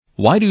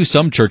Why do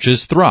some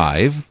churches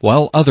thrive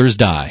while others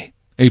die?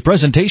 A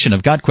presentation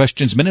of God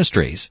Questions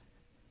Ministries.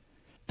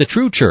 The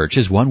true church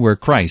is one where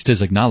Christ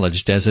is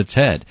acknowledged as its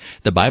head,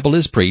 the Bible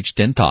is preached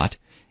and taught,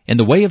 and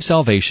the way of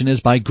salvation is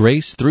by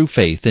grace through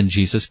faith in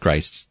Jesus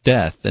Christ's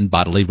death and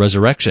bodily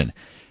resurrection.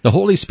 The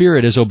Holy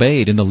Spirit is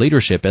obeyed in the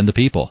leadership and the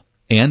people,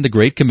 and the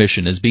Great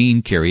Commission is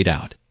being carried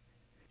out.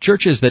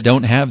 Churches that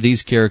don't have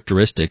these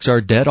characteristics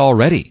are dead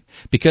already,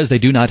 because they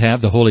do not have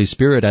the Holy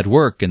Spirit at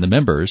work in the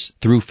members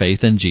through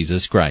faith in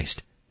Jesus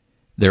Christ.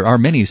 There are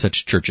many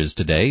such churches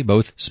today,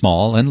 both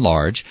small and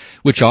large,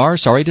 which are,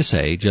 sorry to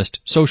say, just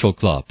social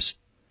clubs.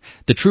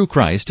 The true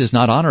Christ is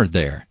not honored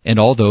there, and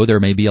although there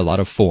may be a lot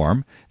of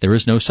form, there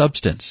is no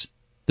substance.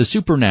 The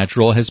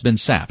supernatural has been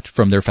sapped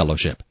from their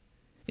fellowship.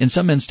 In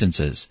some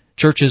instances,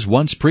 churches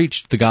once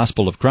preached the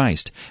gospel of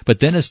Christ,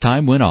 but then as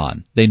time went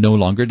on, they no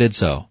longer did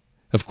so.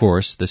 Of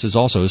course, this is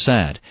also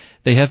sad.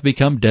 They have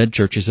become dead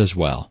churches as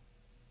well.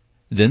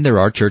 Then there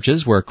are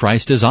churches where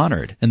Christ is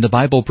honored and the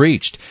Bible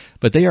preached,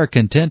 but they are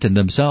content in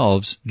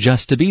themselves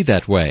just to be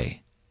that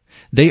way.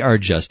 They are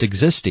just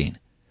existing.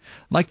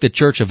 Like the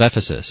church of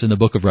Ephesus in the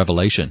book of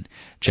Revelation,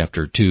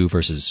 chapter 2,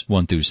 verses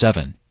 1 through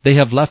 7, they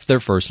have left their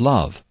first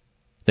love.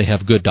 They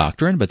have good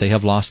doctrine, but they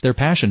have lost their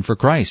passion for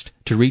Christ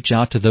to reach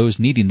out to those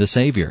needing the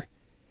Savior.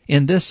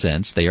 In this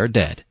sense, they are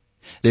dead.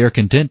 They are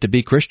content to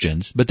be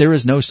Christians, but there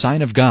is no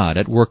sign of God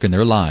at work in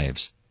their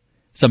lives.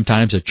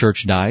 Sometimes a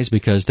church dies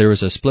because there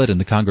is a split in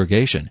the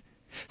congregation.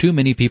 Too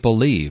many people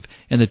leave,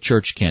 and the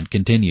church can't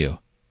continue.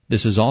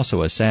 This is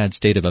also a sad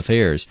state of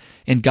affairs,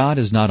 and God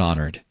is not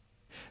honored.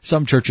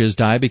 Some churches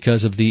die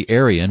because of the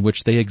area in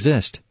which they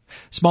exist.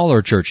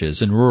 Smaller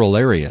churches in rural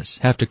areas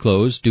have to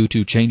close due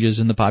to changes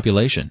in the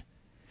population.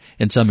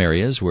 In some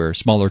areas where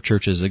smaller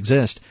churches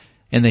exist,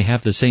 and they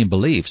have the same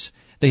beliefs,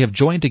 they have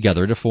joined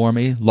together to form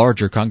a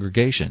larger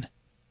congregation.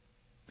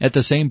 At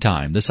the same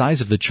time, the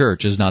size of the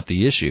church is not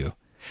the issue.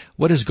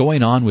 What is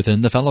going on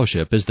within the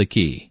fellowship is the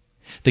key.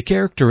 The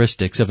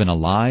characteristics of an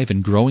alive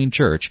and growing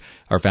church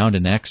are found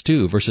in Acts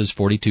 2, verses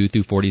 42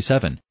 through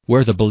 47,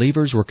 where the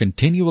believers were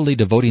continually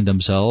devoting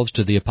themselves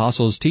to the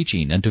apostles'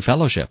 teaching and to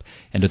fellowship,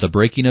 and to the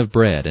breaking of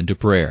bread and to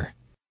prayer.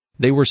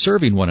 They were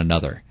serving one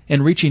another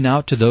and reaching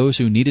out to those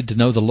who needed to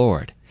know the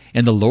Lord,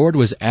 and the Lord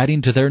was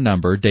adding to their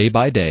number day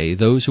by day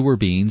those who were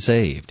being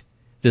saved.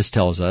 This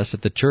tells us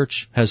that the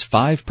church has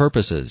 5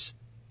 purposes.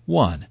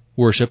 1.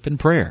 Worship and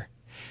prayer.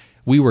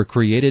 We were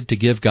created to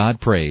give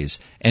God praise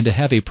and to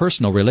have a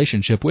personal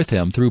relationship with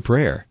Him through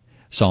prayer.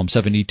 Psalm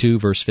 72,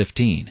 verse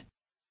 15.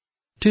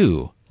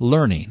 2.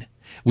 Learning.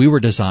 We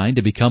were designed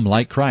to become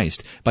like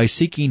Christ by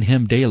seeking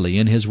Him daily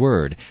in His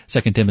Word.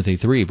 2 Timothy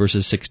 3,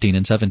 verses 16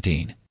 and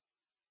 17.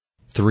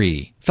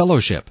 3.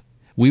 Fellowship.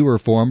 We were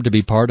formed to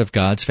be part of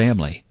God's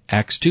family.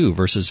 Acts 2,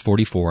 verses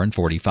 44 and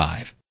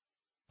 45.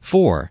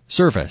 4.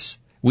 Service.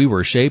 We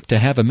were shaped to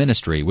have a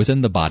ministry within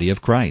the body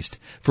of Christ.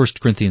 1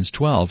 Corinthians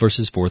 12,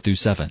 verses 4 through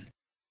 7.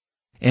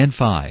 And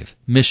 5.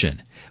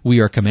 Mission. We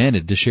are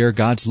commanded to share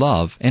God's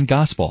love and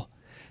gospel.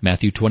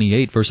 Matthew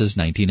 28, verses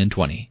 19 and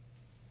 20.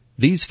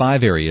 These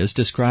 5 areas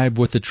describe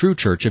what the true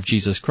church of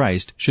Jesus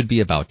Christ should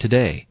be about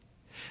today.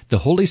 The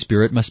Holy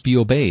Spirit must be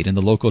obeyed in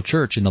the local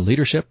church, in the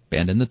leadership,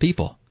 and in the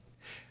people.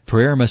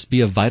 Prayer must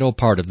be a vital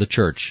part of the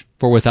church,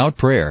 for without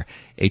prayer,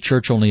 a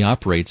church only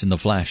operates in the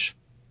flesh.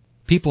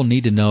 People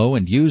need to know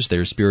and use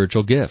their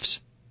spiritual gifts.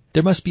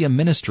 There must be a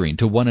ministering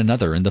to one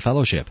another in the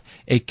fellowship,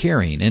 a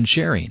caring and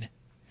sharing.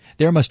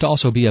 There must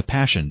also be a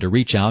passion to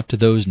reach out to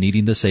those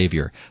needing the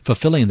Savior,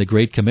 fulfilling the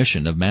Great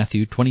Commission of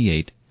Matthew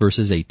 28,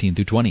 verses 18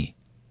 through 20.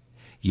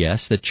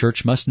 Yes, the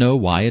church must know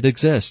why it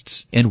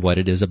exists and what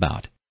it is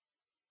about.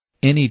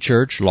 Any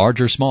church, large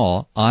or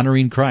small,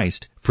 honoring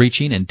Christ,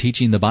 preaching and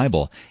teaching the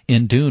Bible,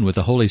 in tune with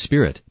the Holy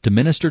Spirit, to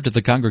minister to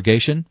the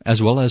congregation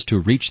as well as to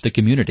reach the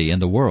community and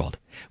the world,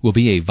 will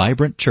be a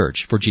vibrant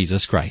church for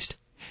Jesus Christ.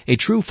 A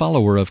true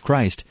follower of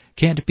Christ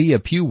can't be a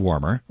pew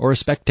warmer or a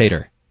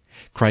spectator.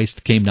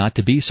 Christ came not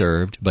to be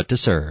served, but to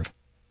serve.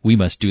 We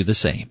must do the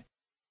same.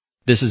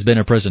 This has been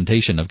a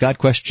presentation of God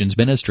Questions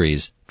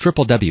Ministries,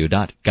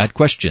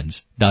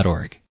 www.godquestions.org.